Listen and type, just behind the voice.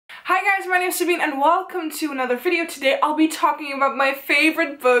Hi guys, my name is Sabine and welcome to another video. Today I'll be talking about my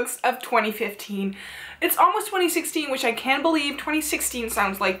favorite books of 2015. It's almost 2016, which I can't believe. 2016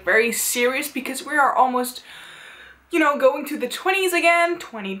 sounds like very serious because we are almost, going to the 20s again.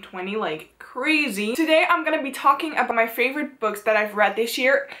 2020 like crazy. Today I'm gonna be talking about my favorite books that I've read this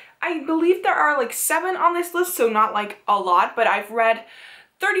year. I believe there are like 7 on this list, so not like a lot, but I've read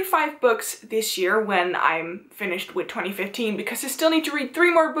 35 books this year when I'm finished with 2015 because I still need to read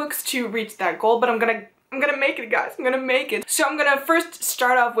 3 more books to reach that goal, but I'm gonna make it, guys. I'm gonna make it. So I'm gonna first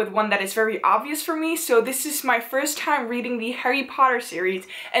start off with one that is very obvious for me. So this is my first time reading the Harry Potter series,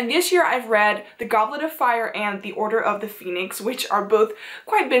 and this year I've read The Goblet of Fire and The Order of the Phoenix, which are both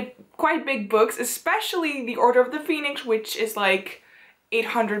quite big books, especially The Order of the Phoenix, which is like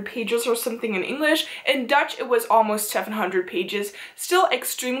 800 pages or something in English. In Dutch it was almost 700 pages. Still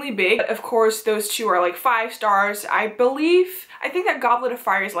extremely big. But of course those two are like 5 stars. I think that Goblet of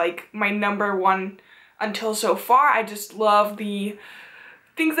Fire is like my #1 until so far. I just love the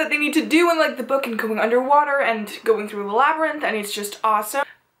things that they need to do in like the book and going underwater and going through the labyrinth, and it's just awesome.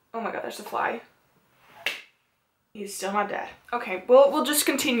 Oh my god, there's a fly. He's still not dead. Okay, we'll just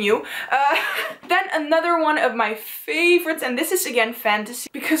continue. Then another one of my favorites, and this is again fantasy,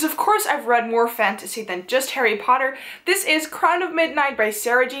 because of course I've read more fantasy than just Harry Potter. This is Crown of Midnight by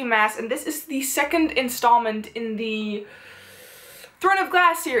Sarah J. Maas, and this is the second installment in the Throne of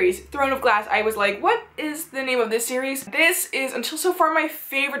Glass series. Throne of Glass. I was like, what is the name of this series? This is, until so far, my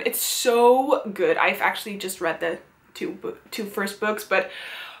favorite. It's so good. I've actually just read the two first books, but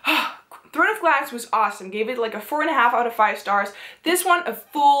Throne of Glass was awesome. Gave it like a 4.5 out of 5 stars. This one, a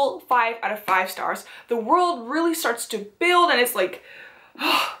full 5 out of 5 stars. The world really starts to build, and it's like,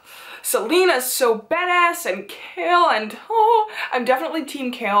 Selena's so badass, and Cale, and I'm definitely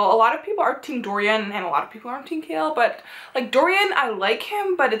Team Cale. A lot of people are Team Dorian, and a lot of people aren't Team Cale, but like Dorian, I like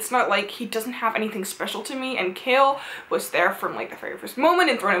him, but it's not like he doesn't have anything special to me, and Cale was there from like the very first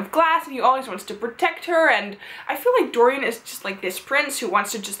moment in Throne of Glass, and he always wants to protect her, and I feel like Dorian is just like this prince who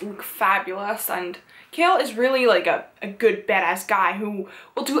wants to just look fabulous, and Cale is really like a good badass guy who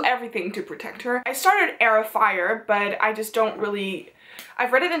will do everything to protect her. I started Heir of Fire, but I just don't really...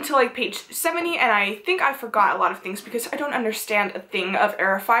 I've read it until like page 70, and I think I forgot a lot of things because I don't understand a thing of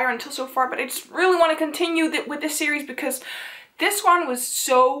Heir of Fire until so far, but I just really want to continue with this series because this one was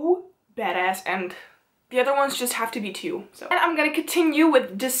so badass, and the other ones just have to be too. So, and I'm gonna continue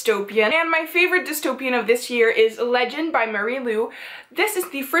with dystopian, and my favorite dystopian of this year is Legend by Mary Lou. This is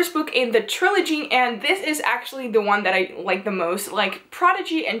the first book in the trilogy, and this is actually the one that I like the most. Like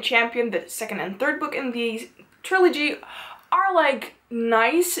Prodigy and Champion, the second and third book in the trilogy, are like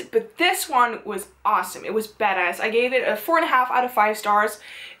nice, but this one was awesome. It was badass. I gave it a 4.5 out of 5 stars.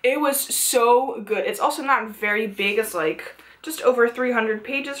 It was so good. It's also not very big. It's like just over 300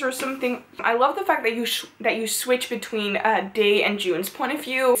 pages or something. I love the fact that you switch between Day and June's point of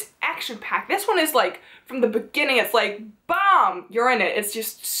view. It's action-packed. This one is like, from the beginning, it's like, bam, you're in it. It's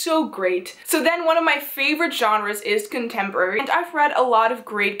just so great. So then one of my favorite genres is contemporary, and I've read a lot of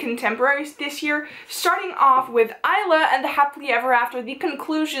great contemporaries this year, starting off with Isla and the Happily Ever After, the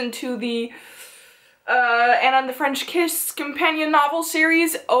conclusion to the Anna and the French Kiss companion novel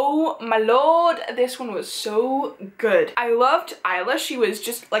series. Oh my lord, this one was so good. I loved Isla. She was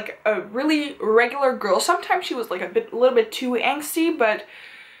just like a really regular girl. Sometimes she was like a little bit too angsty, but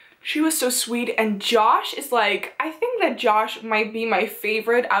she was so sweet. And Josh is like, I think that Josh might be my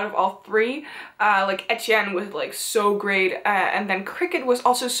favorite out of all 3. Like Etienne was like so great, and then Cricket was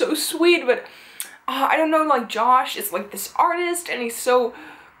also so sweet, but I don't know, like Josh is like this artist, and he's so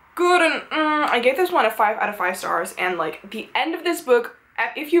good, and I gave this one a 5 out of 5 stars. And like the end of this book,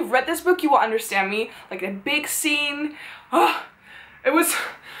 if you've read this book, you will understand me. Like the big scene, it was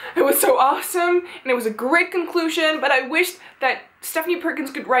so awesome, and it was a great conclusion. But I wish that Stephanie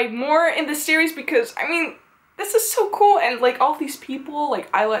Perkins could write more in this series because, I mean, this is so cool, and like all these people, like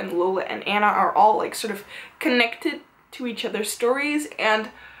Isla and Lola and Anna, are all like sort of connected to each other's stories, and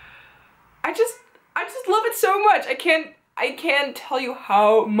I just love it so much. I can't tell you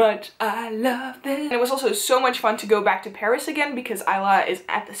how much I love this. And it was also so much fun to go back to Paris again because Isla is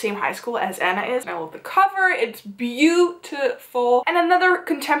at the same high school as Anna is. I love the cover, it's beautiful. And another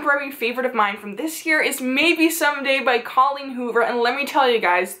contemporary favorite of mine from this year is Maybe Someday by Colleen Hoover, and let me tell you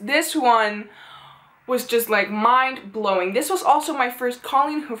guys, this one was just like mind-blowing. This was also my first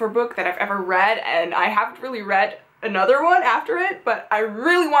Colleen Hoover book that I've ever read, and I haven't really read another one after it, but I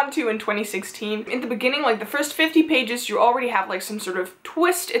really want to in 2016. In the beginning, like the first 50 pages, you already have like some sort of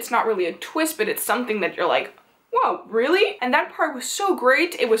twist. It's not really a twist, but it's something that you're like, whoa, really? And that part was so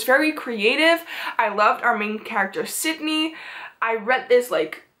great. It was very creative. I loved our main character, Sydney. I read this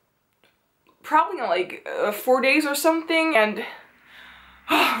like probably in like 4 days or something, and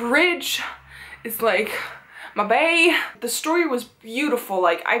Ridge is like my bae. The story was beautiful.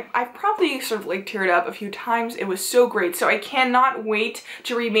 Like I probably sort of like teared up a few times. It was so great. So I cannot wait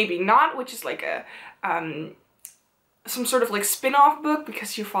to read Maybe Not, which is like a some sort of like spin-off book,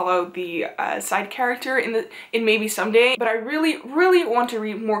 because you follow the side character in Maybe Someday. But I really want to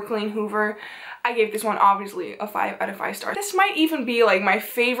read more Colleen Hoover. I gave this one obviously a 5 out of 5 stars. This might even be like my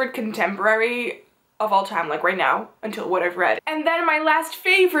favorite contemporary of all time, like right now, until what I've read. And then my last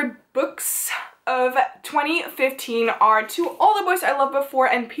favorite books of 2015 are To All the Boys I Loved Before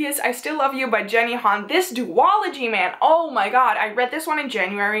and P.S. I Still Love You by Jenny Han. This duology, man, oh my god, I read this one in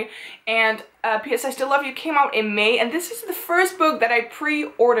January, and P.S. I Still Love You came out in May, and this is the first book that I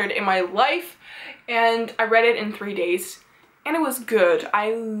pre-ordered in my life, and I read it in 3 days, and it was good.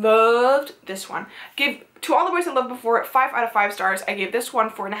 I loved this one. Gave To All the Boys I Loved Before 5 out of 5 stars. I gave this one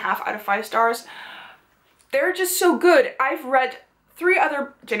 4.5 out of 5 stars. They're just so good. I've read 3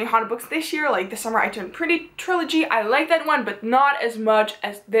 other Jenny Han books this year, like The Summer I Turned Pretty trilogy. I like that one, but not as much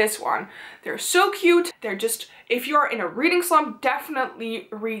as this one. They're so cute. They're just, if you're in a reading slump, definitely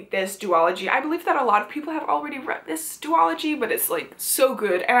read this duology. I believe that a lot of people have already read this duology, but it's like so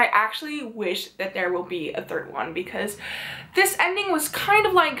good. And I actually wish that there will be a 3rd one, because this ending was kind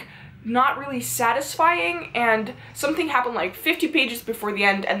of like not really satisfying, and something happened like 50 pages before the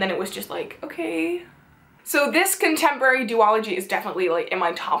end, and then it was just like, okay. So this contemporary duology is definitely like in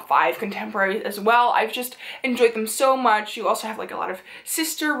my top 5 contemporaries as well. I've just enjoyed them so much. You also have like a lot of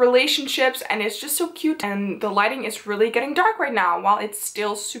sister relationships, and it's just so cute. And the lighting is really getting dark right now while it's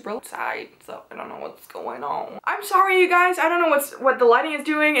still super outside. So I don't know what's going on. I'm sorry, you guys. I don't know what the lighting is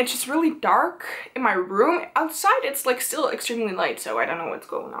doing. It's just really dark in my room. Outside it's like still extremely light, so I don't know what's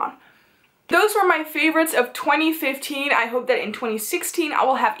going on. Those were my favorites of 2015. I hope that in 2016 I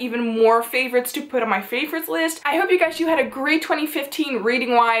will have even more favorites to put on my favorites list. I hope you had a great 2015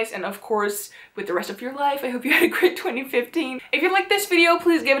 reading wise, and of course with the rest of your life. I hope you had a great 2015. If you liked this video,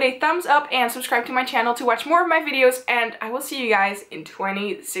 please give it a thumbs up and subscribe to my channel to watch more of my videos, and I will see you guys in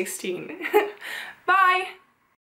 2016. Bye!